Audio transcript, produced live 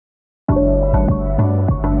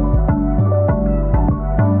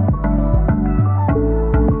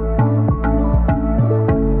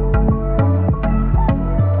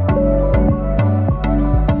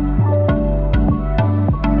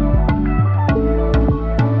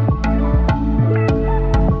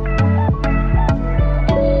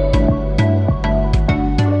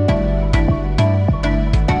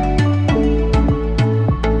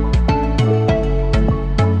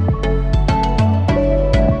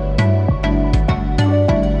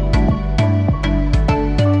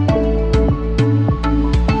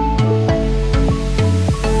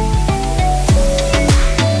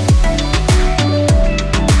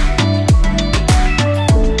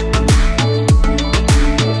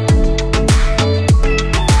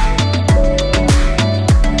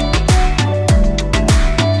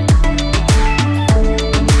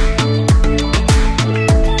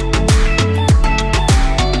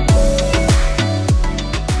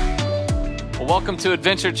Welcome to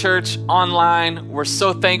Adventure Church Online. We're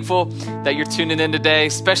so thankful that you're tuning in today.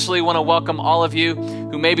 Especially want to welcome all of you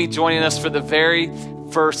who may be joining us for the very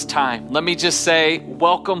first time. Let me just say,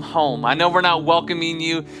 welcome home. I know we're not welcoming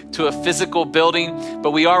you to a physical building,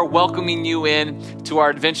 but we are welcoming you in to our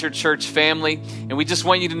Adventure Church family. And we just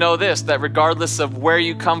want you to know this, that regardless of where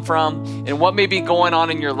you come from and what may be going on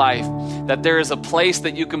in your life, that there is a place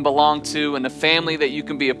that you can belong to and a family that you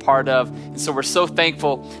can be a part of. And so we're so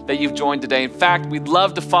thankful that you've joined today. In fact, we'd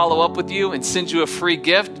love to follow up with you and send you a free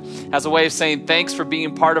gift as a way of saying thanks for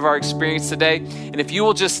being part of our experience today. And if you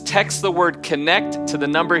will just text the word connect to the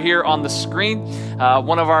number here on the screen,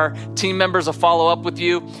 one of our team members will follow up with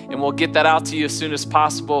you and we'll get that out to you as soon as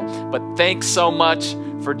possible. But thanks so much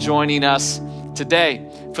for joining us today.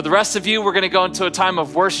 For the rest of you, we're going to go into a time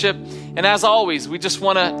of worship. And as always, we just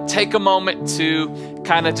want to take a moment to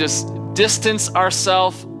kind of just distance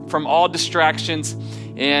ourselves from all distractions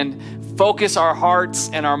and focus our hearts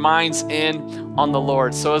and our minds in on the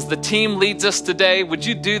Lord. So as the team leads us today, would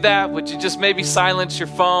you do that? Would you just maybe silence your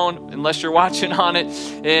phone unless you're watching on it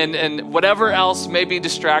and whatever else may be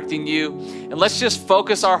distracting you? And let's just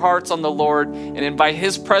focus our hearts on the Lord and invite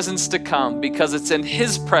His presence to come, because it's in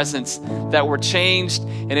His presence that we're changed,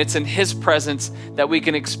 and it's in His presence that we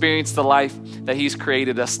can experience the life that He's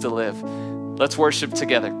created us to live. Let's worship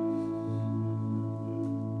together.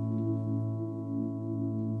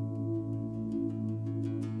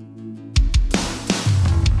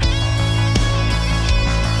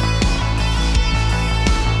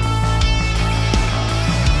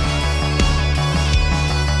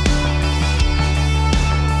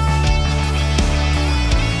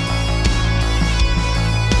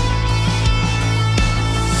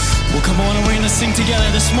 Sing together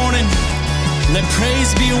this morning. Let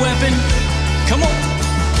praise be a weapon. Come on.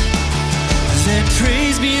 Let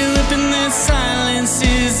praise be a weapon that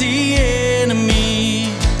silences the enemy.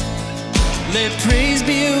 Let praise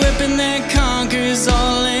be a weapon that conquers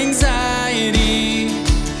all anxiety.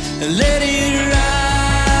 Let it rise.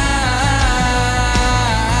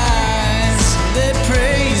 Let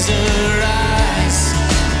praise arise.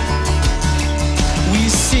 We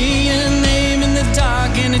see your name in the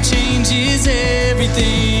dark and it changes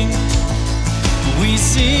everything. We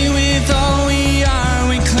sing with all we are,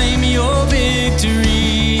 we claim your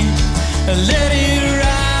victory. Let it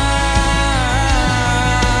rise,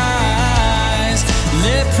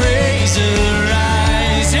 let praise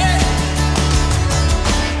arise. Yeah.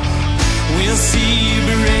 We'll see you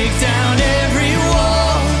break down every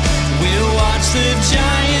wall. We'll watch the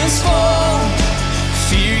giants fall.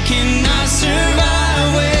 Fear cannot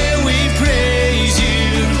survive where we praise you.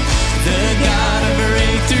 The God of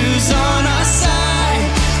breakthroughs on our side,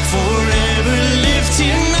 forever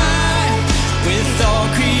lifting high, with all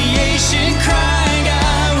creation crying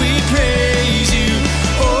out, we praise you.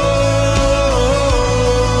 Oh,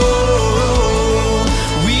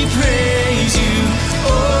 we praise you.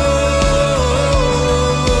 Oh,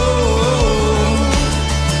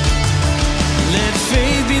 let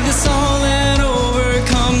faith be the song that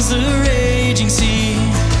overcomes the raging sea.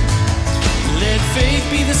 Let faith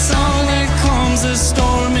be the song that calms the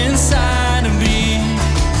storm inside of me.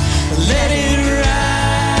 Let it rise.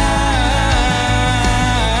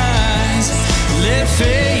 Let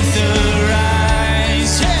faith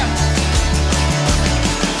arise. Yeah.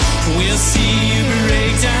 We'll see you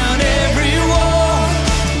break down every wall.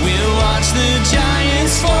 We'll watch the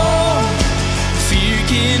giants fall. Fear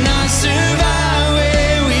cannot survive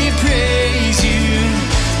where we praise you.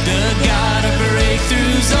 The God of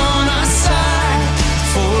breakthroughs on our side,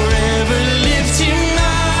 forever lifting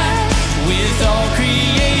high, with all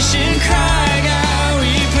creation crying out,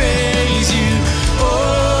 we praise you. Oh,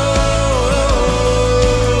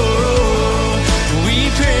 we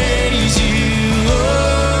praise you. Oh,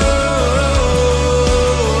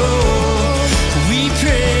 we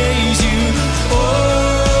praise you. Oh,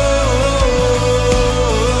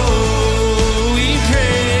 we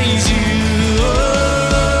praise you.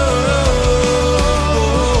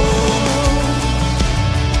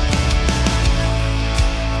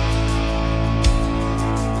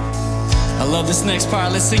 I love this next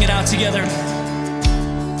part. Let's sing it out together.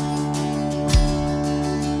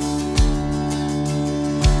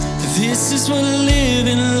 This is what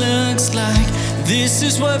living looks like. This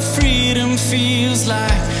is what freedom feels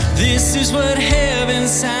like. This is what heaven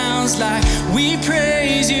sounds like. We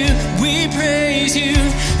praise you, we praise you.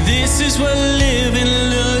 This is what living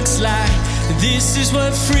looks like. This is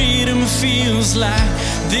what freedom feels like.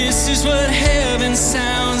 This is what heaven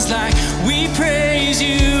sounds like. We praise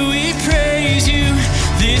you, we praise you.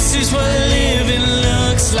 This is what living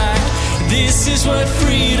looks like. This is what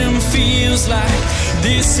freedom feels like. feels like.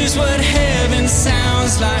 This is what heaven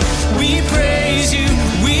sounds like. We praise you,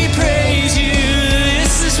 we praise you.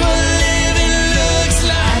 This is what living looks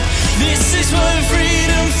like. This is what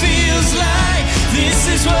freedom feels like. This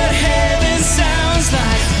is what heaven sounds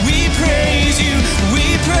like. We praise you, we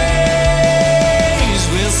praise.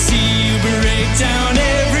 We'll see you break down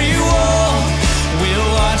every wall. We'll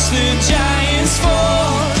watch the giants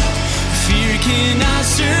fall. Fear cannot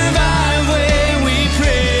survive when we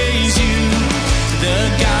praise you. The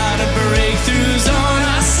God of breakthroughs on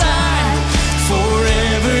our side.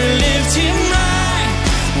 Forever lift him high.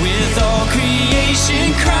 With all creation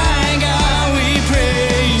crying, God, we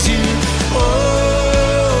praise you. Oh,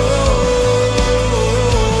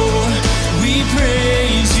 we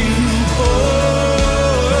praise you. Oh,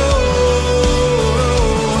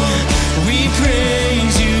 we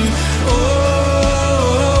praise you. Oh,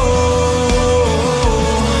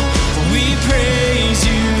 we praise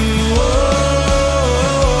you. Oh,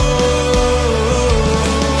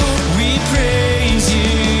 we praise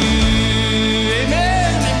you.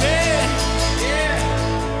 Amen, amen. Yeah.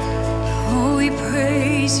 Oh, we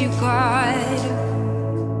praise you, God.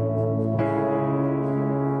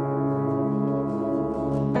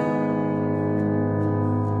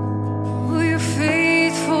 Oh, you're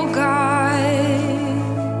faithful, God.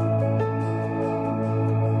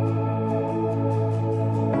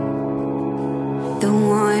 The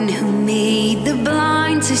one who made the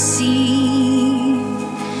blind to see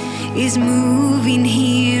is moving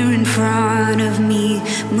here in front of me,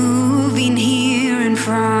 moving here in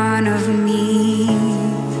front of me.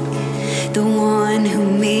 The one who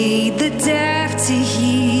made the deaf to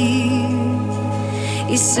hear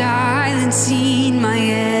is silencing my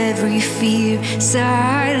every fear,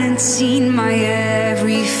 silencing my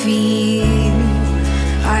every fear.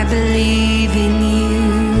 I believe in you,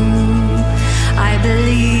 I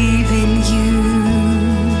believe in you.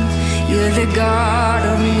 You're the God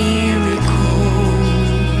of miracles.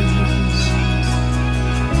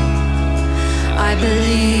 I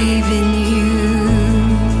believe in you,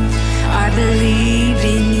 I believe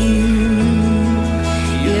in you.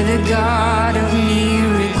 You're the God of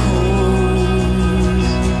miracles.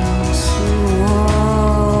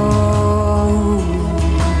 Oh,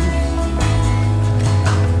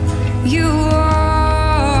 you are.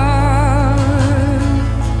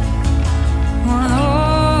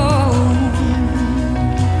 Oh,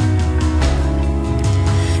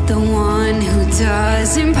 the one who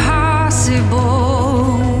does impossible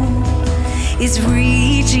is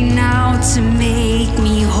reaching out to make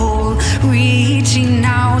me whole, reaching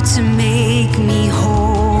out to make me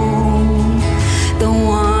whole. The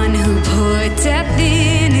one who put death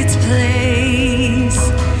in its place,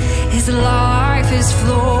 his life is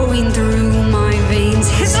flowing through my veins,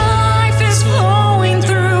 his life is flowing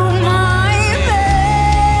through my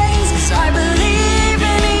veins. I believe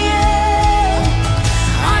in you,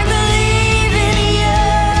 I believe in you.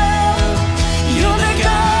 You're the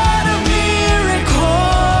God of miracles.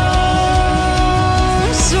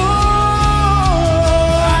 Oh,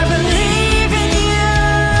 I believe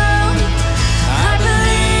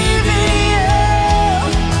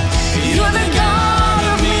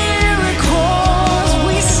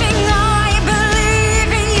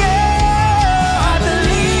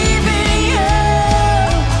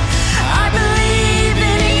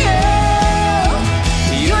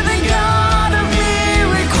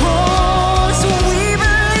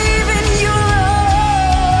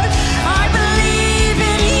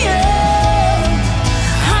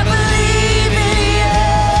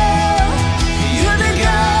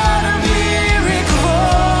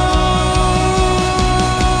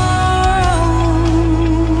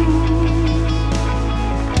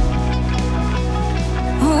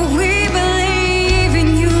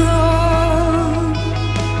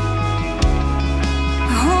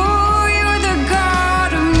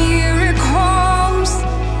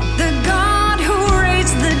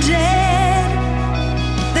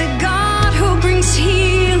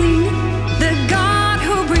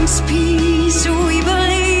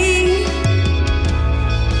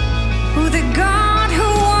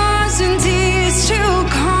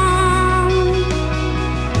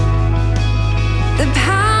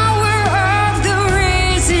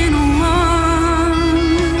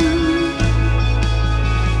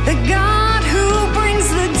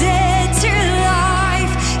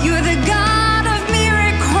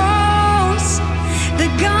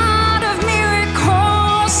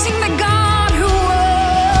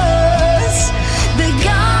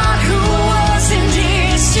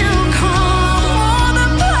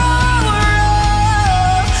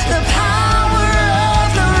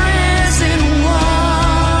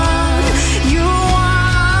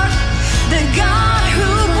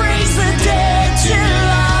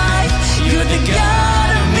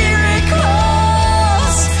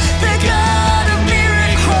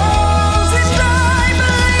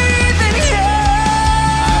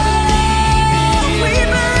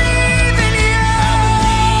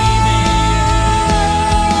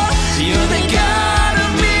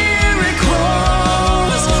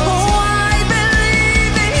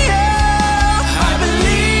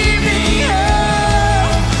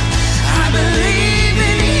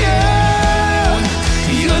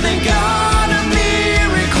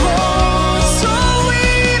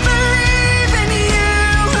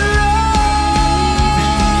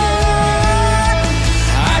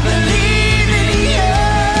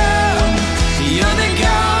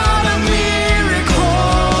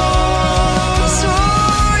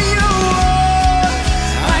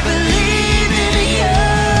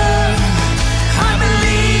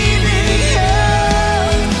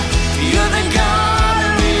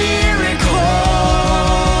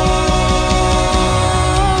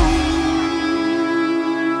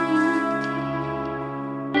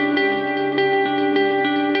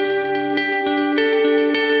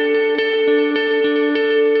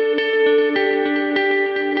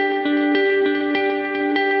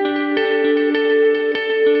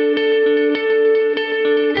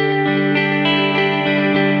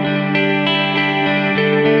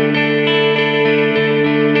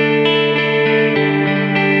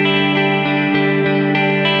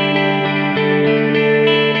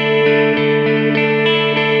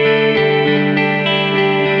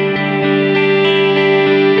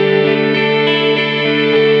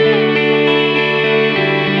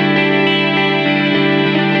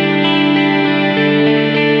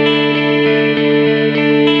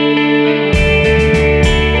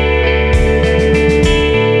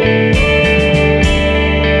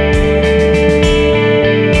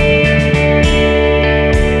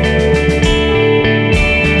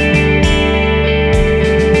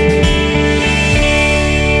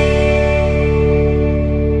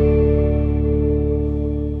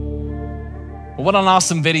But what an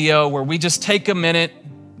awesome video where we just take a minute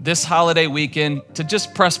this holiday weekend to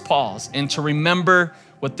just press pause and to remember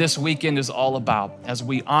what this weekend is all about as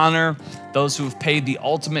we honor those who have paid the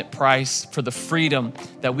ultimate price for the freedom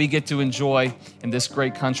that we get to enjoy in this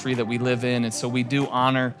great country that we live in. And so we do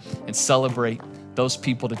honor and celebrate those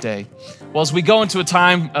people today. Well, as we go into a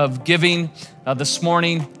time of giving this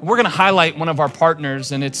morning, we're going to highlight one of our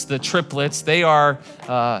partners, and it's the triplets. They are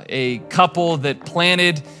a couple that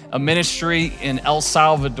planted a ministry in El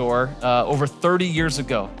Salvador over 30 years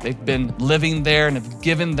ago. They've been living there and have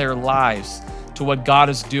given their lives to what God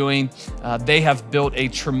is doing. They have built a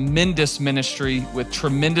tremendous ministry with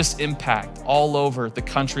tremendous impact all over the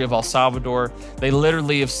country of El Salvador. They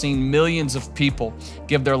literally have seen millions of people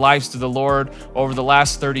give their lives to the Lord over the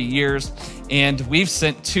last 30 years. And we've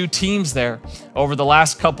sent 2 teams there over the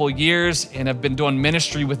last couple years and have been doing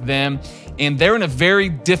ministry with them. And they're in a very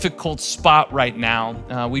difficult spot right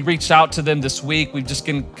now. We reached out to them this week. We've just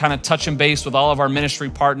been kind of touching base with all of our ministry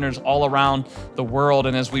partners all around the world.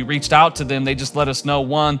 And as we reached out to them, they just let us know,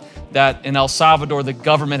 one, that in El Salvador, the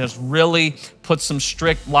government has really put some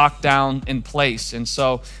strict lockdown in place. And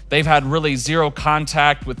so they've had really zero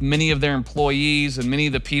contact with many of their employees and many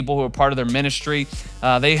of the people who are part of their ministry.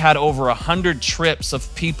 They had over 100 trips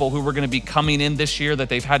of people who were going to be coming in this year that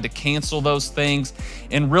they've had to cancel those things,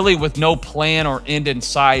 and really with no plan or end in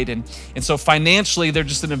sight. And so financially, they're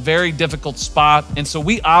just in a very difficult spot. And so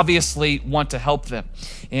we obviously want to help them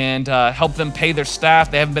and help them pay their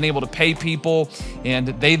staff. They haven't been able to pay people, and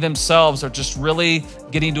they themselves are just really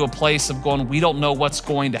getting to a place of going, we don't know what's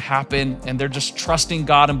going to happen, and they're just trusting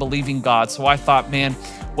God and believing God. So I thought, man,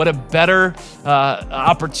 what a better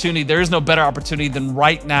opportunity. There is no better opportunity than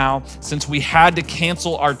right now, since we had to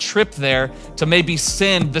cancel our trip there, to maybe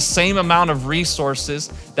send the same amount of resources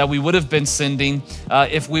that we would have been sending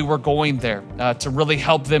if we were going there to really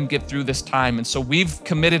help them get through this time. And so we've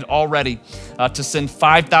committed already to send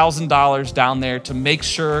 $5,000 down there to make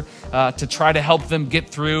sure to try to help them get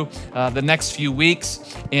through the next few weeks.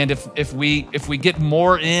 And if we get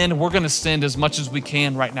more in, we're going to send as much as we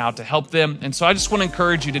can right now to help them. And so I just want to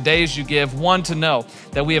encourage you today as you give, one, to know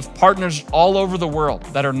that we have partners all over the world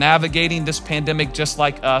that are navigating this pandemic just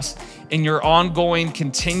like us. And your ongoing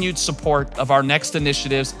continued support of our next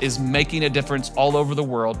initiatives is making a difference all over the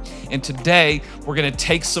world. And today, we're going to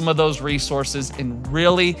take some of those resources and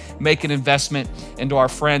really make an investment into our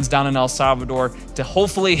friends down in El Salvador to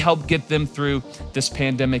hopefully help get them through this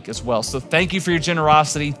pandemic as well. So thank you for your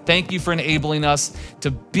generosity. Thank you for enabling us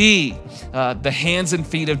to be the hands and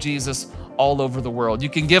feet of Jesus all over the world. You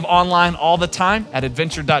can give online all the time at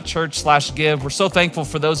adventure.church/give. We're so thankful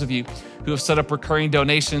for those of you who have set up recurring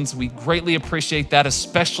donations. We greatly appreciate that,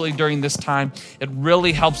 especially during this time. It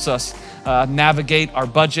really helps us navigate our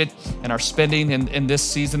budget and our spending in this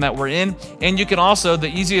season that we're in. And you can also, the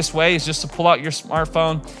easiest way is just to pull out your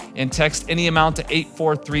smartphone and text any amount to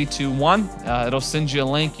 84321. It'll send you a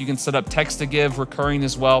link. You can set up text to give recurring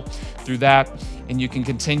as well through that. And you can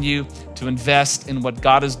continue to invest in what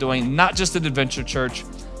God is doing, not just at Adventure Church,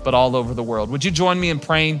 but all over the world. Would you join me in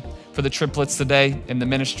praying for the triplets today in the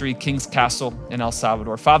ministry, King's Castle in El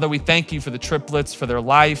Salvador? Father, we thank you for the triplets, for their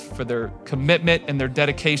life, for their commitment and their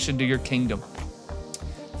dedication to your kingdom.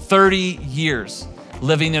 30 years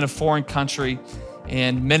living in a foreign country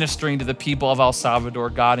and ministering to the people of El Salvador,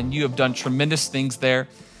 God, and you have done tremendous things there.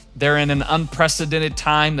 They're in an unprecedented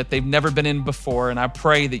time that they've never been in before, and I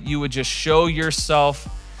pray that you would just show yourself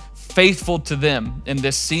faithful to them in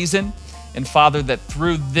this season. And Father, that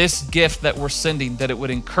through this gift that we're sending, that it would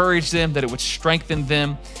encourage them, that it would strengthen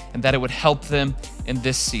them, and that it would help them in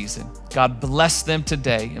this season. God, bless them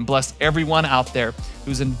today and bless everyone out there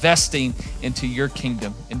who's investing into your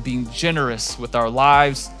kingdom and being generous with our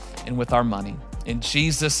lives and with our money. In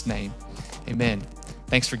Jesus' name, amen.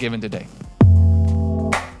 Thanks for giving today.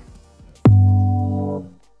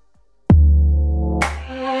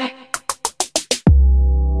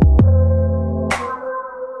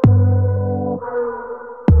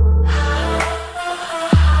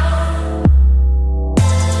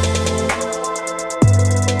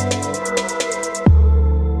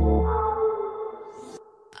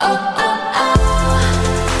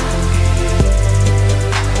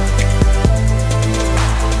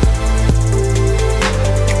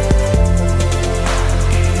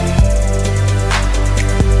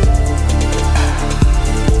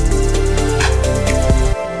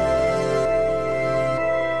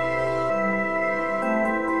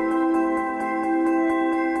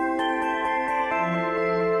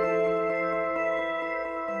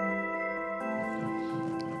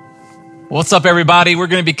 What's up, everybody? We're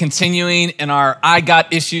going to be continuing in our I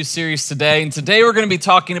Got Issues series today. And today we're going to be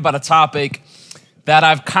talking about a topic that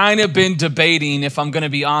I've kind of been debating, if I'm going to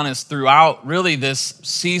be honest, throughout really this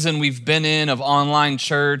season we've been in of online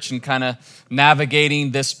church and kind of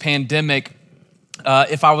navigating this pandemic,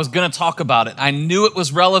 if I was going to talk about it. I knew it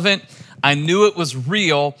was relevant. I knew it was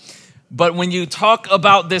real. But when you talk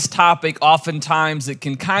about this topic, oftentimes it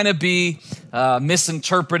can kind of be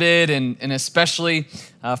misinterpreted, and especially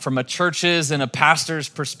from a church's and a pastor's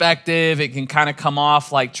perspective, it can kind of come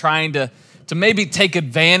off like trying to maybe take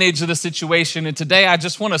advantage of the situation. And today I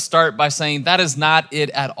just want to start by saying that is not it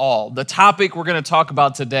at all. The topic we're going to talk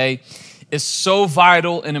about today is so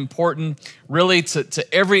vital and important really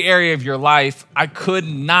to every area of your life. I could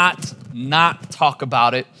not talk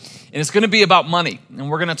about it. And it's going to be about money. And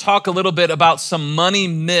we're going to talk a little bit about some money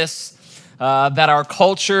myths that our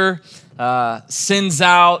culture sends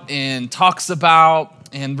out and talks about.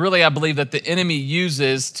 And really, I believe that the enemy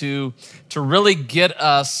uses to really get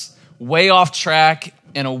us way off track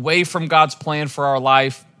and away from God's plan for our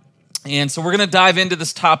life. And so we're going to dive into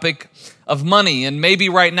this topic of money. And maybe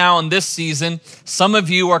right now in this season, some of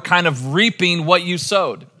you are kind of reaping what you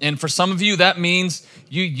sowed. And for some of you, that means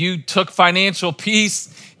you took financial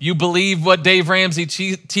peace. You believe what Dave Ramsey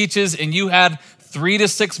teaches, and you had 3 to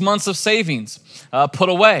 6 months of savings put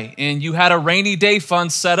away, and you had a rainy day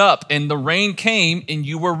fund set up, and the rain came, and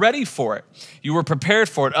you were ready for it. You were prepared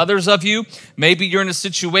for it. Others of you, maybe you're in a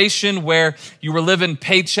situation where you were living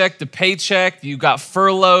paycheck to paycheck. You got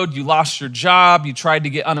furloughed. You lost your job. You tried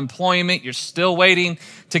to get unemployment. You're still waiting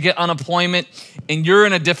to get unemployment, and you're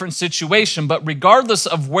in a different situation. But regardless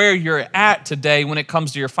of where you're at today when it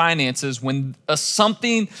comes to your finances, when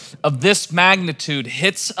something of this magnitude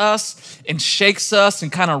hits us and shakes us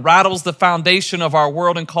and kind of rattles the foundation of our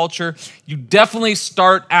world and culture, you definitely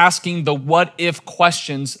start asking the what if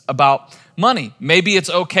questions about money. Maybe it's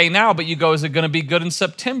okay now, but you go, is it going to be good in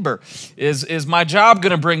September? Is my job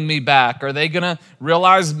going to bring me back? Are they going to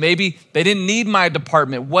realize maybe they didn't need my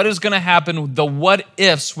department? What is going to happen? The what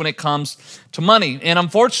ifs when it comes to money. And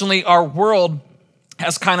unfortunately, our world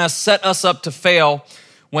has kind of set us up to fail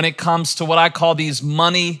when it comes to what I call these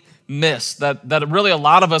money myths that really a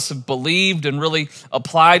lot of us have believed and really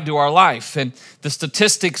applied to our life. And the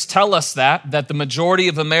statistics tell us that the majority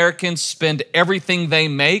of Americans spend everything they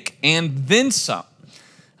make and then some.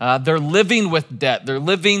 They're living with debt. They're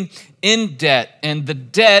living in debt, and the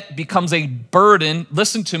debt becomes a burden,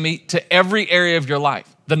 listen to me, to every area of your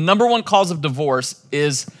life. The number one cause of divorce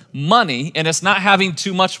is money, and it's not having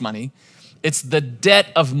too much money. It's the debt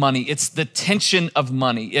of money. It's the tension of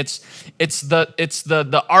money. It's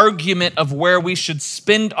the argument of where we should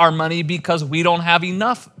spend our money because we don't have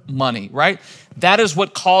enough money, right? That is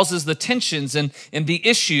what causes the tensions and the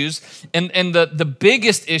issues. And the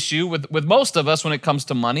biggest issue with most of us when it comes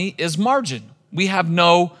to money is margin. We have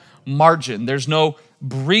no margin. There's no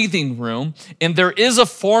breathing room. And there is a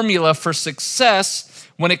formula for success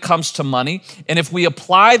when it comes to money. And if we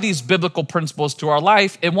apply these biblical principles to our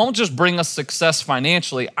life, it won't just bring us success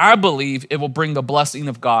financially. I believe it will bring the blessing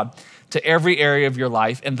of God to every area of your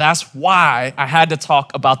life. And that's why I had to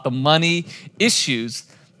talk about the money issues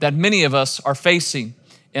that many of us are facing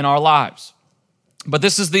in our lives. But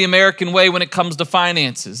this is the American way when it comes to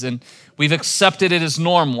finances, and we've accepted it as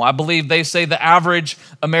normal. I believe they say the average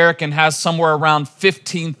American has somewhere around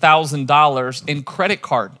 $15,000 in credit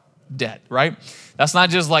card debt, right? That's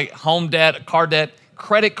not just like home debt, car debt,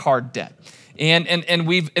 credit card debt. And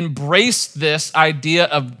we've embraced this idea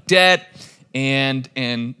of debt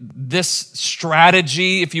and this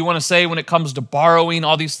strategy, if you want to say, when it comes to borrowing,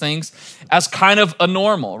 all these things, as kind of a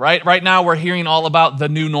normal, right? Right now we're hearing all about the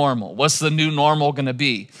new normal. What's the new normal going to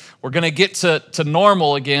be? We're going to get to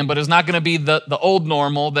normal again, but it's not going to be the old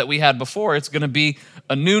normal that we had before. It's going to be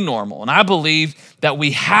a new normal. And I believe that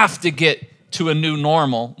we have to get to a new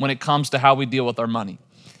normal when it comes to how we deal with our money.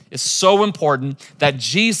 It's so important that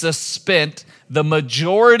Jesus spent the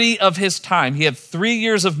majority of his time. He had 3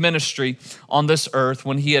 years of ministry on this earth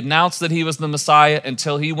when he announced that he was the Messiah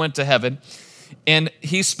until he went to heaven. And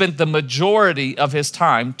he spent the majority of his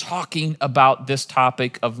time talking about this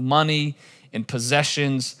topic of money and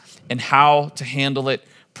possessions and how to handle it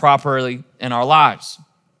properly in our lives.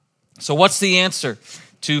 So what's the answer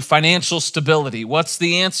to financial stability? What's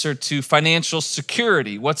the answer to financial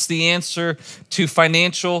security? What's the answer to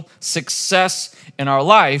financial success in our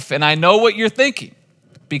life? And I know what you're thinking,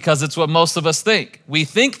 because it's what most of us think. We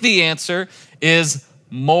think the answer is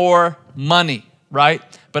more money, right?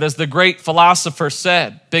 But as the great philosopher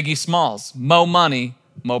said, Biggie Smalls, mo money,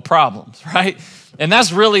 mo problems, right? And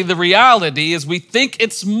that's really the reality, is we think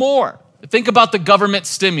it's more. Think about the government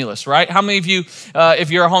stimulus, right? How many of you,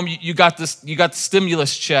 if you're at home, you got the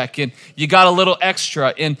stimulus check and you got a little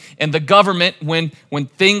extra. And the government, when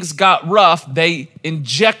things got rough, they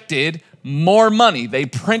injected more money. They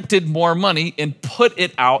printed more money and put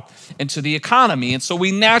it out into the economy. And so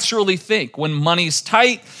we naturally think when money's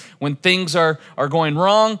tight, when things are going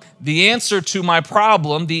wrong, the answer to my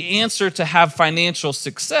problem, the answer to have financial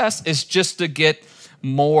success is just to get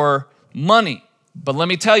more money. But let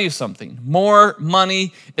me tell you something. More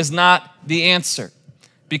money is not the answer,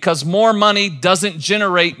 because more money doesn't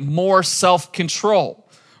generate more self-control.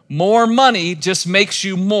 More money just makes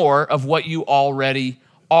you more of what you already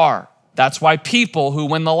are. That's why people who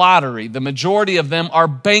win the lottery, the majority of them are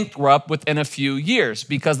bankrupt within a few years,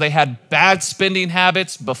 because they had bad spending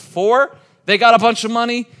habits before they got a bunch of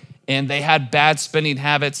money, and they had bad spending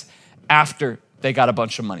habits after they got a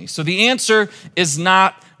bunch of money. So the answer is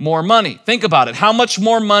not more money. Think about it. How much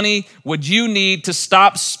more money would you need to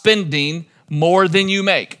stop spending more than you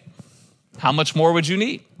make? How much more would you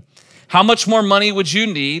need? How much more money would you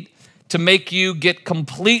need to make you get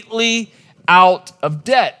completely out of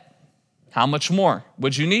debt? How much more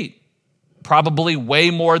would you need? Probably way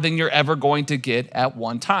more than you're ever going to get at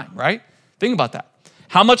one time, right? Think about that.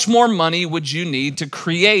 How much more money would you need to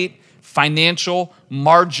create financial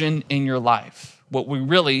margin in your life? What we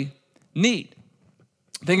really need.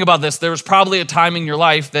 Think about this. There was probably a time in your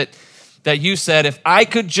life that you said, if I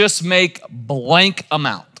could just make blank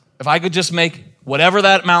amount, if I could just make whatever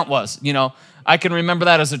that amount was, you know, I can remember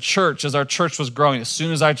that as a church, as our church was growing. As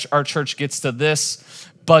soon as our church gets to this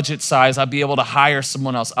budget size, I'll be able to hire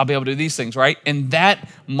someone else. I'll be able to do these things, right? And that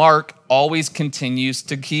mark always continues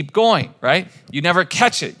to keep going, right? You never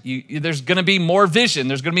catch it. There's going to be more vision.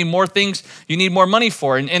 There's going to be more things you need more money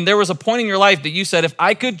for. And there was a point in your life that you said, if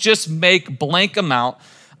I could just make blank amount,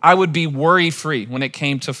 I would be worry-free when it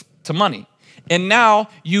came to money. And now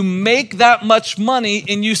you make that much money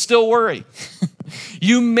and you still worry.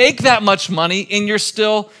 You make that much money and you're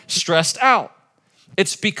still stressed out.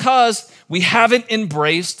 It's because we haven't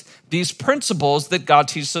embraced these principles that God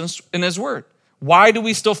teaches us in his word. Why do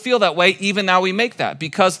we still feel that way even now we make that?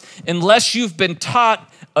 Because unless you've been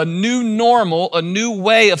taught a new normal, a new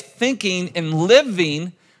way of thinking and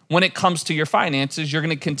living when it comes to your finances, you're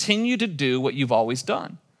going to continue to do what you've always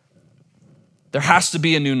done. There has to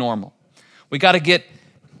be a new normal. We got to get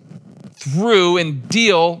through and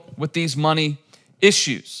deal with these money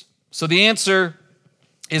issues. So the answer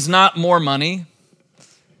is not more money,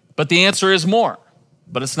 but the answer is more.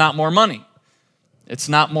 But it's not more money. It's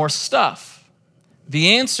not more stuff.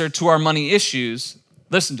 The answer to our money issues,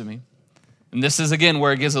 listen to me, and this is again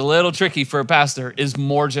where it gets a little tricky for a pastor, is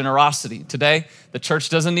more generosity. Today, the church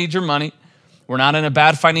doesn't need your money. We're not in a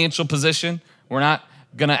bad financial position. We're not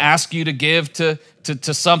going to ask you to give to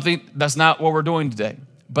something. That's not what we're doing today.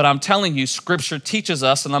 But I'm telling you, Scripture teaches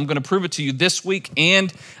us, and I'm going to prove it to you this week,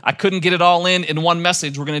 and I couldn't get it all in one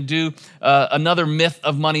message. We're going to do another myth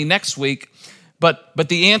of money next week. But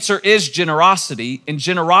the answer is generosity, and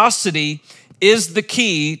generosity is the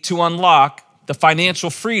key to unlock the financial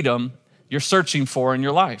freedom you're searching for in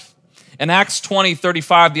your life. In Acts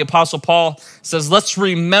 20:35, the Apostle Paul says, let's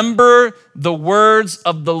remember the words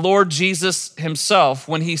of the Lord Jesus himself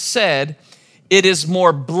when he said, it is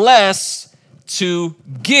more blessed to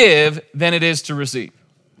give than it is to receive.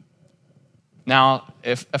 Now,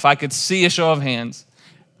 if I could see a show of hands,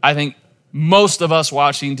 I think most of us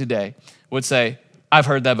watching today would say, I've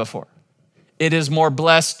heard that before. It is more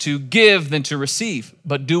blessed to give than to receive.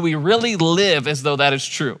 But do we really live as though that is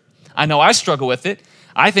true? I know I struggle with it.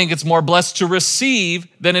 I think it's more blessed to receive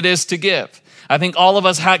than it is to give. I think all of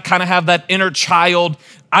us kind of have that inner child,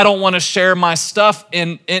 I don't want to share my stuff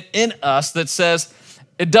in us that says,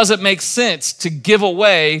 it doesn't make sense to give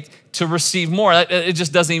away to receive more. It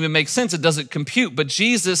just doesn't even make sense. It doesn't compute. But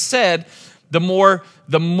Jesus said, the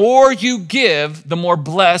more you give, the more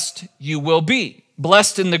blessed you will be.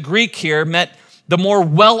 Blessed in the Greek here meant the more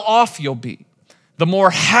well off you'll be, the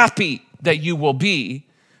more happy that you will be,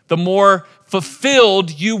 the more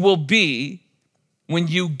fulfilled you will be when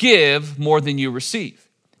you give more than you receive.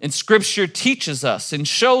 And Scripture teaches us and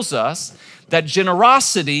shows us that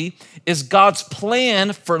generosity is God's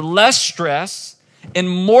plan for less stress and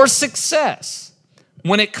more success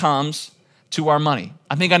when it comes to our money.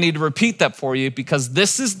 I think I need to repeat that for you because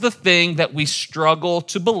this is the thing that we struggle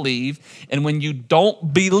to believe. And when you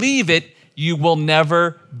don't believe it, you will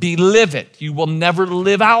never believe it. You will never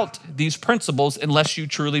live out these principles unless you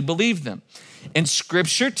truly believe them. And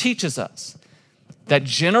Scripture teaches us that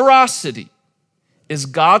generosity is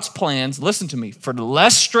God's plans, listen to me, for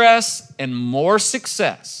less stress and more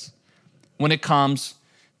success when it comes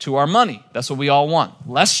to our money. That's what we all want.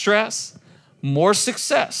 Less stress, more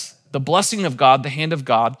success. The blessing of God, the hand of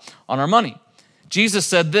God on our money. Jesus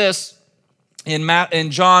said this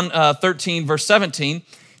in John 13, verse 17.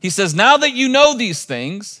 He says, now that you know these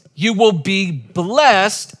things, you will be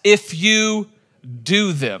blessed if you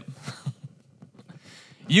do them.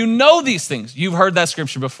 You know these things. You've heard that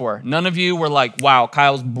scripture before. None of you were like, wow,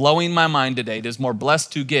 Kyle's blowing my mind today. It is more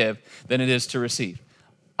blessed to give than it is to receive.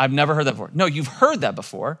 I've never heard that before. No, you've heard that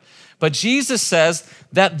before. But Jesus says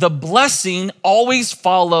that the blessing always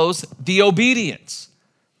follows the obedience.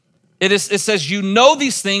 It says, you know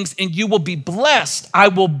these things and you will be blessed. I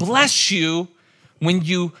will bless you when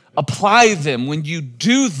you apply them, when you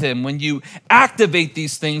do them, when you activate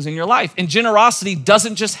these things in your life. And generosity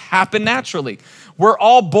doesn't just happen naturally. We're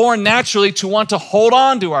all born naturally to want to hold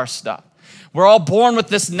on to our stuff. We're all born with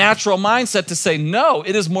this natural mindset to say, no,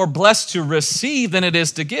 it is more blessed to receive than it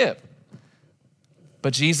is to give.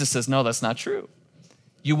 But Jesus says, no, that's not true.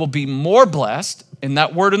 You will be more blessed, in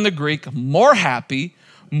that word in the Greek, more happy,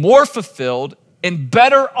 more fulfilled, and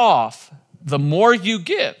better off the more you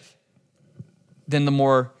give than the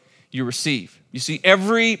more you receive. You see,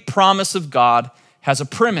 every promise of God has a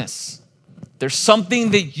premise. There's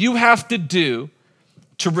something that you have to do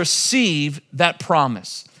to receive that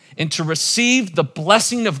promise and to receive the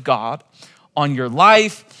blessing of God on your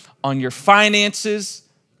life, on your finances,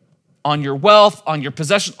 on your wealth, on your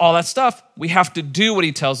possessions, all that stuff. We have to do what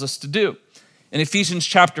he tells us to do. In Ephesians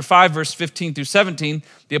chapter 5, verse 15 through 17,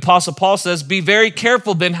 the Apostle Paul says, be very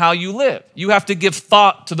careful then how you live. You have to give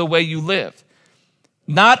thought to the way you live.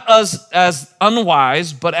 Not as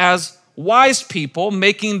unwise, but as wise people,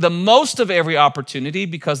 making the most of every opportunity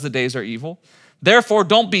because the days are evil. Therefore,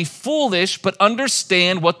 don't be foolish, but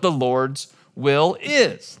understand what the Lord's will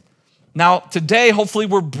is. Now, today, hopefully,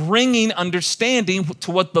 we're bringing understanding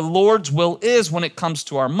to what the Lord's will is when it comes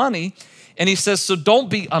to our money. And he says, so don't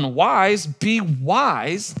be unwise, be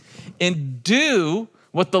wise, and do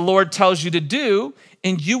what the Lord tells you to do,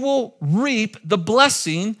 and you will reap the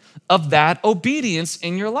blessing of that obedience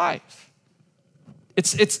in your life.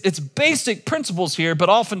 It's basic principles here, but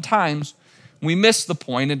oftentimes we miss the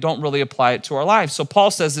point and don't really apply it to our life. So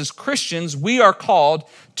Paul says, as Christians, we are called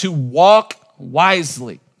to walk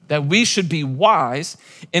wisely, that we should be wise,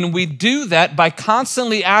 and we do that by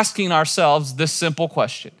constantly asking ourselves this simple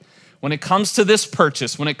question. When it comes to this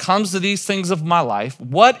purchase, when it comes to these things of my life,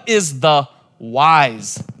 what is the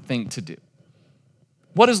wise thing to do?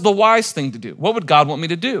 What is the wise thing to do? What would God want me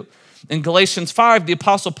to do? In Galatians 5, the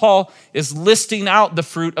Apostle Paul is listing out the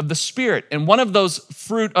fruit of the Spirit. And one of those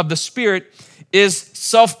fruit of the Spirit is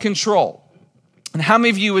self-control. And how many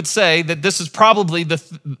of you would say that this is probably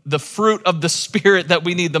the fruit of the Spirit that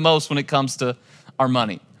we need the most when it comes to our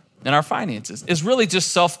money and our finances? Is really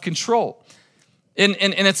just self-control. And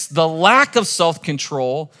it's the lack of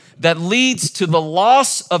self-control that leads to the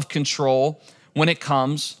loss of control when it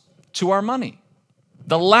comes to our money.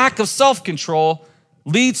 The lack of self-control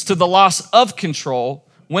leads to the loss of control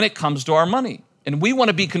when it comes to our money. And we want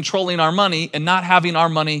to be controlling our money and not having our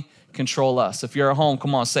money control us. If you're at home,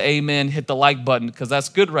 come on, say amen, hit the like button, because that's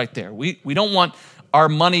good right there. We don't want our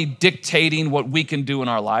money dictating what we can do in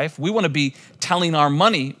our life. We want to be telling our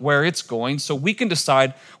money where it's going so we can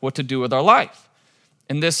decide what to do with our life.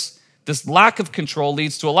 And this lack of control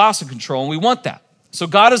leads to a loss of control, and we want that. So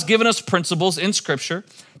God has given us principles in Scripture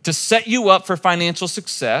to set you up for financial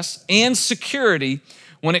success and security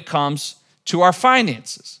when it comes to our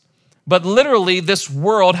finances. But literally, this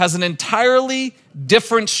world has an entirely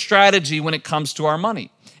different strategy when it comes to our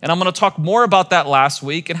money. And I'm going to talk more about that last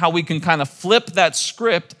week and how we can kind of flip that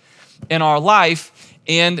script in our life,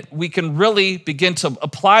 and we can really begin to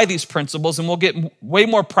apply these principles, and we'll get way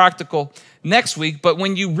more practical next week. But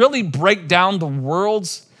when you really break down the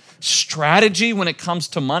world's strategy when it comes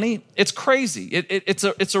to money, it's crazy.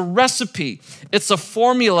 It's a recipe. It's a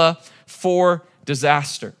formula for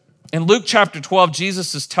disaster. In Luke chapter 12,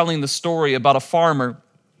 Jesus is telling the story about a farmer,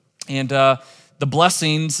 and the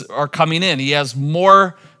blessings are coming in. He has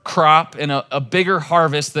more crop and a bigger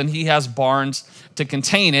harvest than he has barns to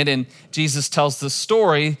contain it. And Jesus tells the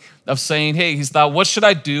story of saying, hey, he's thought, what should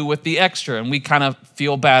I do with the extra? And we kind of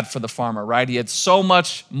feel bad for the farmer, right? He had so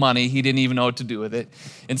much money, he didn't even know what to do with it.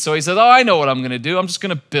 And so he said, oh, I know what I'm going to do. I'm just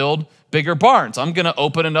going to build bigger barns. I'm going to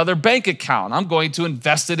open another bank account. I'm going to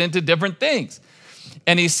invest it into different things.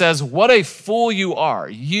 And he says, what a fool you are.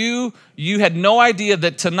 You had no idea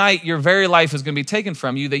that tonight your very life is going to be taken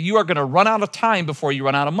from you, that you are going to run out of time before you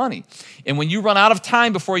run out of money. And when you run out of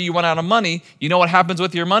time before you run out of money, you know what happens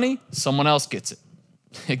with your money? Someone else gets it.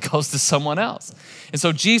 It goes to someone else. And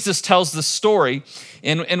so Jesus tells the story,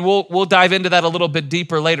 and we'll dive into that a little bit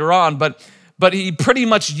deeper later on, but he pretty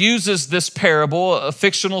much uses this parable, a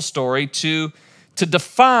fictional story, to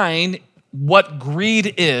define what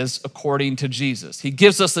greed is according to Jesus. He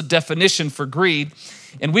gives us a definition for greed,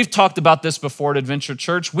 and we've talked about this before at Adventure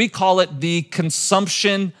Church. We call it the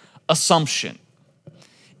consumption assumption.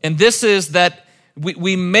 And this is that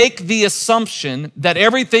we make the assumption that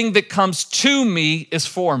everything that comes to me is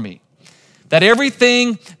for me. That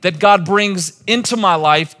everything that God brings into my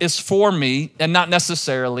life is for me and not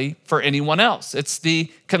necessarily for anyone else. It's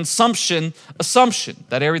the consumption assumption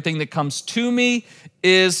that everything that comes to me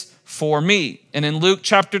is for me. And in Luke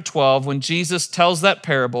chapter 12, when Jesus tells that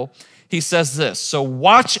parable, he says this, so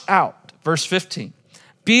watch out, verse 15,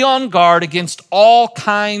 be on guard against all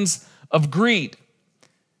kinds of greed.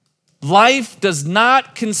 Life does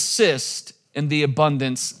not consist in the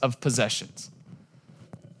abundance of possessions.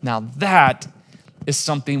 Now that is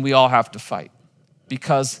something we all have to fight,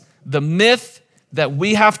 because the myth that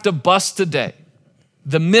we have to bust today,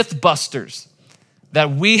 the myth busters that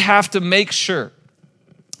we have to make sure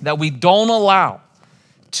that we don't allow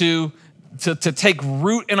to take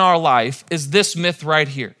root in our life is this myth right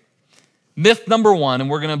here. Myth number one, and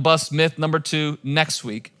we're gonna bust myth number two next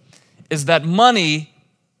week, is that money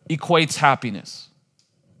equates happiness.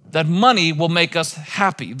 That money will make us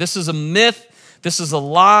happy. This is a myth. This is a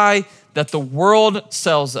lie that the world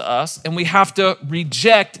sells us, and we have to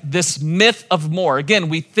reject this myth of more. Again,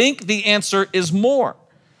 we think the answer is more,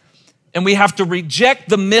 and we have to reject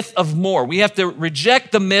the myth of more. We have to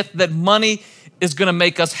reject the myth that money is gonna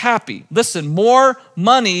make us happy. Listen, more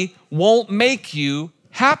money won't make you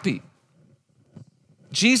happy.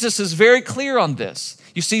 Jesus is very clear on this.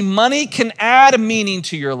 You see, money can add meaning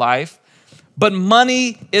to your life, but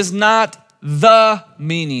money is not the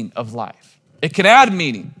meaning of life. It can add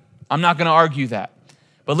meaning. I'm not going to argue that.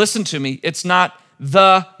 But listen to me, it's not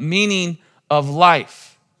the meaning of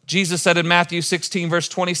life. Jesus said in Matthew 16, verse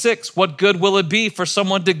 26, what good will it be for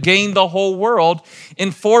someone to gain the whole world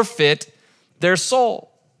and forfeit their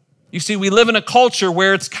soul? You see, we live in a culture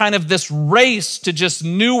where it's kind of this race to just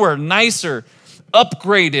newer, nicer,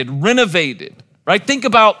 upgraded, renovated, right? Think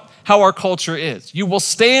about how our culture is. You will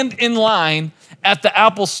stand in line at the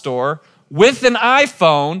Apple store with an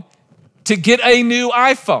iPhone to get a new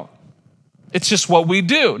iPhone. It's just what we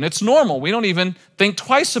do, and it's normal. We don't even think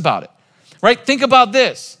twice about it, right? Think about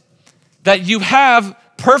this, that you have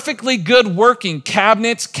perfectly good working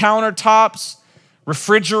cabinets, countertops,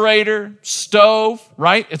 refrigerator, stove,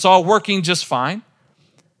 right? It's all working just fine,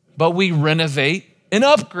 but we renovate and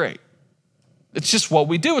upgrade. It's just what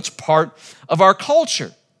we do. It's part of our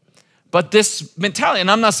culture. But this mentality,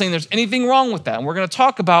 and I'm not saying there's anything wrong with that, and we're going to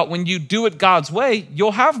talk about when you do it God's way,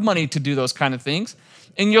 you'll have money to do those kind of things,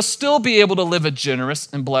 and you'll still be able to live a generous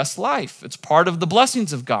and blessed life. It's part of the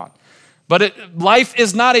blessings of God. But life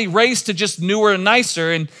is not a race to just newer and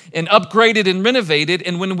nicer and upgraded and renovated,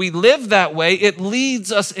 and when we live that way, it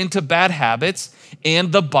leads us into bad habits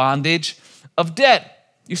and the bondage of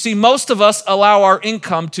debt. You see, most of us allow our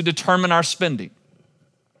income to determine our spending.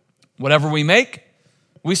 Whatever we make,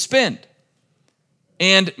 we spend.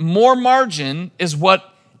 And more margin is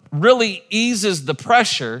what really eases the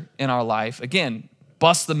pressure in our life. Again,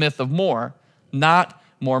 bust the myth of more, not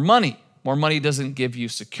more money. More money doesn't give you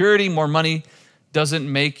security. More money doesn't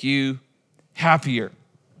make you happier.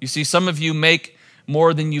 You see, some of you make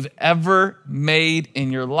more than you've ever made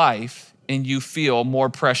in your life, and you feel more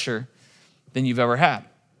pressure than you've ever had.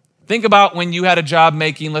 Think about when you had a job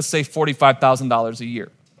making, let's say, $45,000 a year,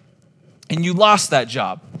 and you lost that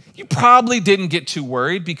job. You probably didn't get too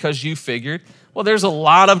worried because you figured, well, there's a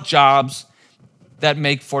lot of jobs that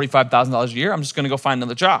make $45,000 a year. I'm just going to go find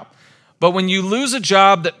another job. But when you lose a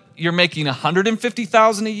job that you're making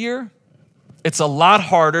 $150,000 a year, it's a lot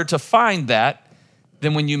harder to find that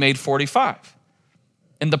than when you made 45.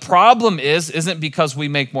 And the problem isn't because we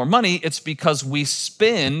make more money, it's because we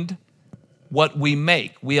spend what we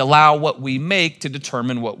make. We allow what we make to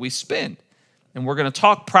determine what we spend. And we're going to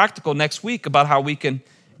talk practical next week about how we can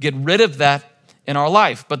get rid of that in our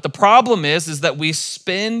life. But the problem is that we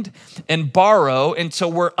spend and borrow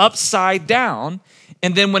until we're upside down.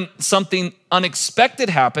 And then when something unexpected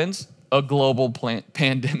happens, a global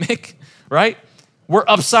pandemic, right? We're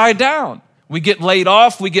upside down. We get laid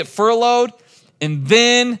off, we get furloughed, and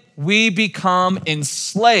then we become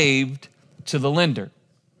enslaved to the lender,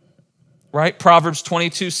 right? Proverbs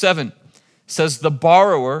 22:7 says the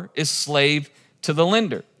borrower is slave to the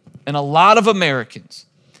lender. And a lot of Americans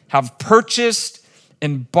have purchased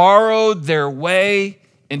and borrowed their way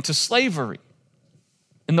into slavery.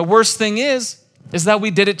 And the worst thing is is that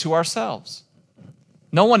we did it to ourselves.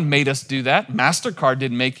 No one made us do that. MasterCard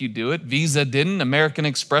didn't make you do it. Visa didn't. American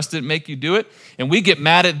Express didn't make you do it. And we get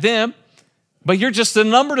mad at them, but you're just a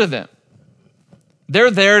number to them.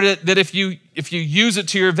 They're there that if you use it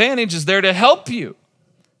to your advantage, is there to help you,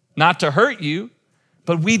 not to hurt you.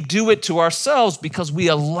 But we do it to ourselves because we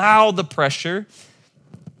allow the pressure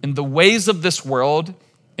and the ways of this world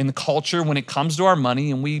in the culture when it comes to our money,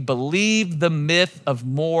 and we believe the myth of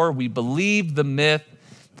more. We believe the myth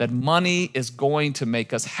that money is going to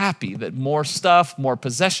make us happy, that more stuff, more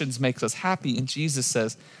possessions makes us happy. And Jesus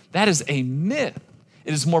says, that is a myth.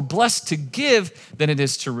 It is more blessed to give than it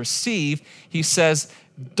is to receive. He says,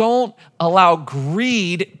 don't allow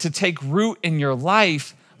greed to take root in your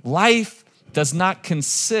life. Life does not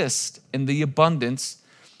consist in the abundance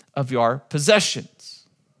of your possessions.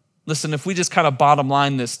 Listen, if we just kind of bottom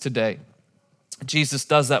line this today, Jesus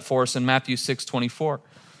does that for us in Matthew 6:24.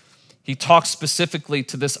 He talks specifically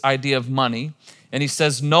to this idea of money, and he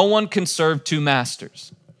says, no one can serve two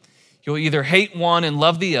masters. You'll either hate one and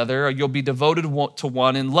love the other, or you'll be devoted to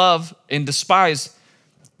one and love and despise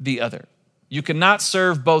the other. You cannot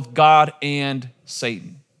serve both God and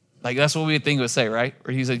Satan. Like, that's what we would think it would say, right?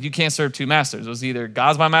 Or he said, you can't serve two masters. It was either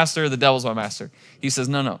God's my master or the devil's my master. He says,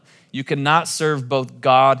 no. You cannot serve both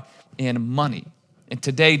God and money. And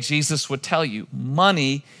today, Jesus would tell you,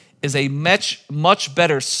 money is a much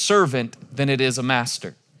better servant than it is a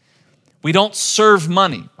master. We don't serve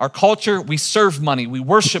money. Our culture, we serve money. We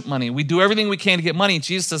worship money. We do everything we can to get money.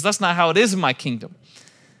 Jesus says, that's not how it is in my kingdom.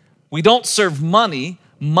 We don't serve money.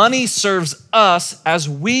 Money serves us as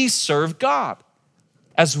we serve God.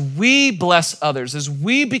 As we bless others, as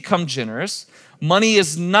we become generous. Money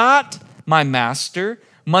is not my master.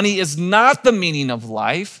 Money is not the meaning of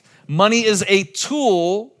life. Money is a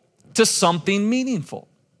tool to something meaningful.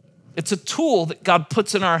 It's a tool that God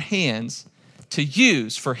puts in our hands to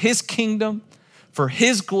use for his kingdom, for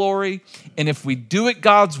his glory. And if we do it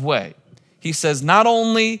God's way, he says, not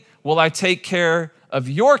only will I take care of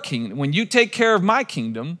your kingdom, when you take care of my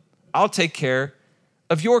kingdom, I'll take care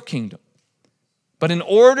of your kingdom. But in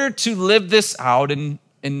order to live this out, and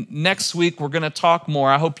next week we're going to talk more.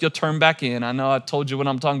 I hope you'll turn back in. I know I told you what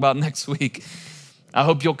I'm talking about next week. I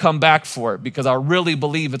hope you'll come back for it because I really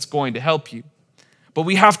believe it's going to help you. But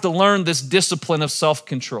we have to learn this discipline of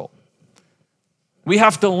self-control. We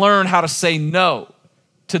have to learn how to say no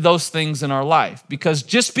to those things in our life, because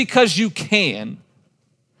just because you can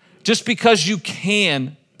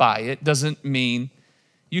buy it doesn't mean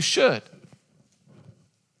you should.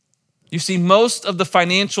 You see, most of the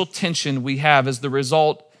financial tension we have is the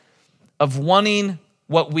result of wanting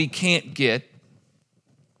what we can't get,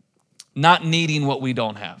 not needing what we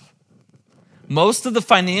don't have. Most of the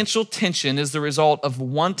financial tension is the result of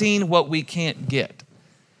wanting what we can't get,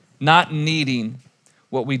 not needing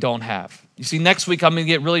what we don't have. You see, next week I'm going to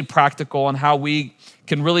get really practical on how we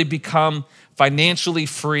can really become financially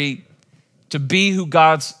free, to be who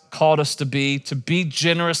God's called us to be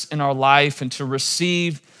generous in our life, and to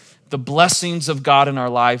receive the blessings of God in our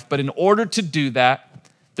life. But in order to do that,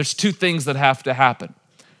 there's two things that have to happen.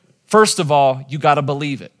 First of all, you got to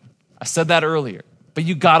believe it. I said that earlier, but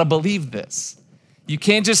you got to believe this. You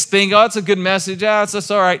can't just think, oh, it's a good message.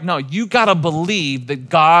 It's all right. No, you got to believe that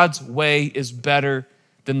God's way is better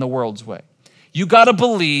than the world's way. You got to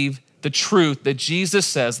believe the truth that Jesus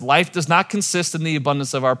says life does not consist in the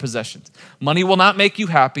abundance of our possessions. Money will not make you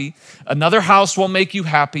happy. Another house won't make you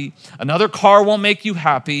happy. Another car won't make you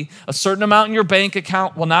happy. A certain amount in your bank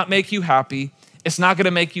account will not make you happy. It's not going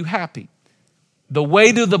to make you happy. The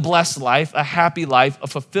way to the blessed life, a happy life, a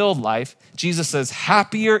fulfilled life, Jesus says,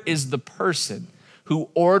 happier is the person who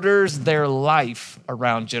orders their life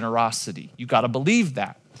around generosity. You got to believe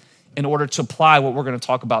that in order to apply what we're going to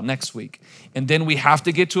talk about next week. And then we have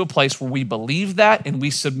to get to a place where we believe that and we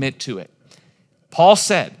submit to it. Paul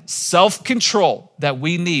said, self-control that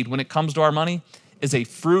we need when it comes to our money is a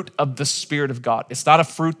fruit of the Spirit of God. It's not a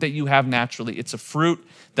fruit that you have naturally. It's a fruit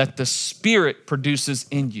that the Spirit produces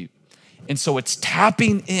in you. And so it's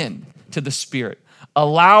tapping in to the Spirit,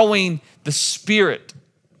 allowing the Spirit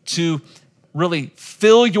to really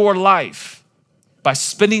fill your life by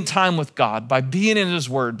spending time with God, by being in his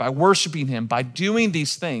word, by worshiping him, by doing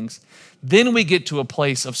these things. Then we get to a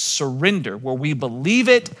place of surrender where we believe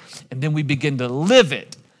it and then we begin to live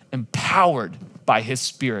it, empowered by his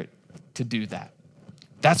Spirit to do that.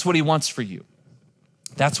 That's what he wants for you.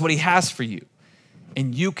 That's what he has for you.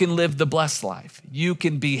 And you can live the blessed life. You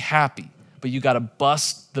can be happy, but you got to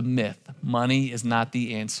bust the myth. Money is not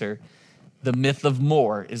the answer. The myth of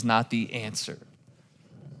more is not the answer.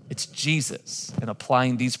 It's Jesus and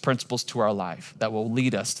applying these principles to our life that will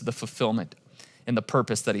lead us to the fulfillment and the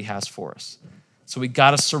purpose that he has for us. So we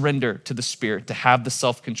got to surrender to the Spirit to have the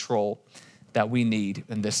self-control that we need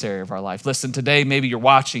in this area of our life. Listen, today maybe you're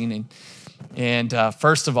watching and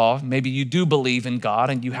first of all, maybe you do believe in God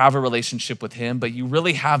and you have a relationship with him, but you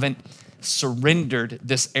really haven't surrendered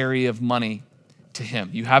this area of money to him.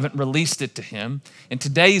 You haven't released it to him. And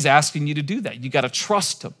today he's asking you to do that. You got to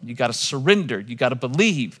trust him. You got to surrender. You got to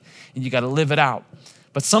believe, and you got to live it out.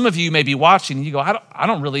 But some of you may be watching and you go,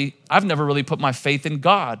 I've never really put my faith in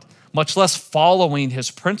God, much less following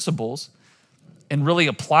his principles and really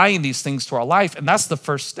applying these things to our life. And that's the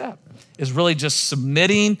first step, is really just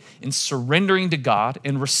submitting and surrendering to God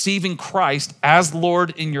and receiving Christ as Lord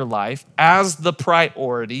in your life, as the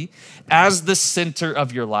priority, as the center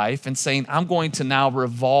of your life, and saying, I'm going to now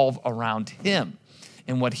revolve around him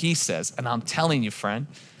and what he says. And I'm telling you, friend,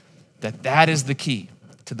 that is the key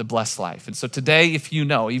to the blessed life. And so today, if you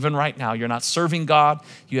know, even right now, you're not serving God,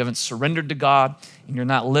 you haven't surrendered to God, and you're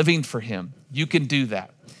not living for him, you can do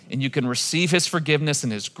that. And you can receive his forgiveness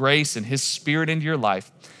and his grace and his Spirit into your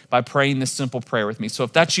life by praying this simple prayer with me. So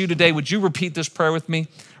if that's you today, would you repeat this prayer with me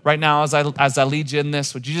right now as I lead you in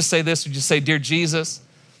this? Would you just say this? Would you say, Dear Jesus,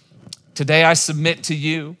 today I submit to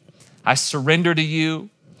you. I surrender to you.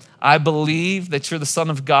 I believe that you're the Son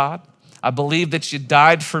of God. I believe that you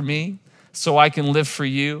died for me so I can live for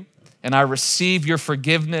you. And I receive your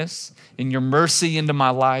forgiveness and your mercy into my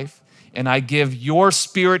life. And I give your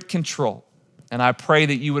Spirit control. And I pray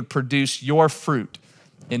that you would produce your fruit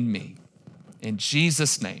in me. In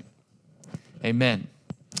Jesus' name, amen.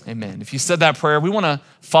 Amen. If you said that prayer, we want to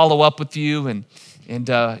follow up with you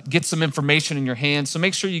and get some information in your hands. So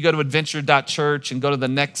make sure you go to adventure.church and go to the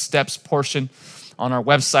next steps portion on our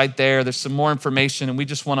website there. There's some more information, and we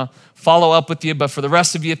just want to follow up with you. But for the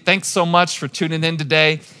rest of you, thanks so much for tuning in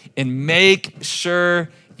today, and make sure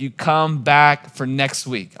you come back for next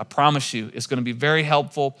week. I promise you, it's going to be very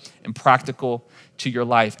helpful and practical to your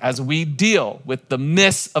life as we deal with the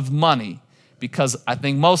myths of money, because I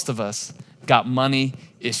think most of us got money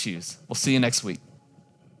issues. We'll see you next week.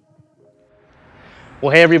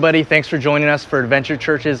 Well, hey everybody, thanks for joining us for Adventure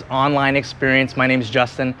Church's online experience. My name is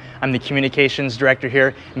Justin. I'm the communications director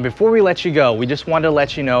here. And before we let you go, we just wanted to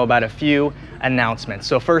let you know about a few announcements.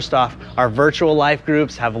 So first off, our virtual life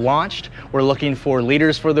groups have launched. We're looking for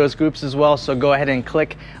leaders for those groups as well. So go ahead and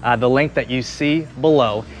click the link that you see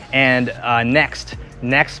below. And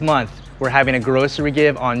next month, we're having a grocery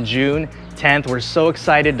give on June 10th. We're so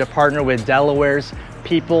excited to partner with Delaware's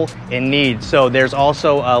People in Need. So there's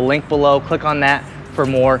also a link below. Click on that for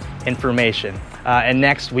more information. And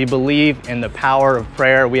next, we believe in the power of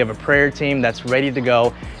prayer. We have a prayer team that's ready to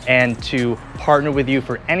go and to partner with you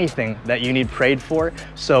for anything that you need prayed for.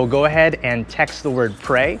 So go ahead and text the word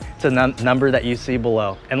pray to the number that you see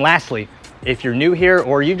below. And lastly, if you're new here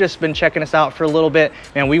or you've just been checking us out for a little bit,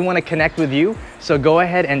 man, we want to connect with you. So go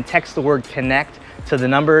ahead and text the word connect to the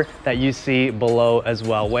number that you see below as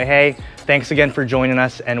well. Well, hey, thanks again for joining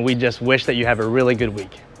us, and we just wish that you have a really good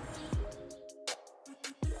week.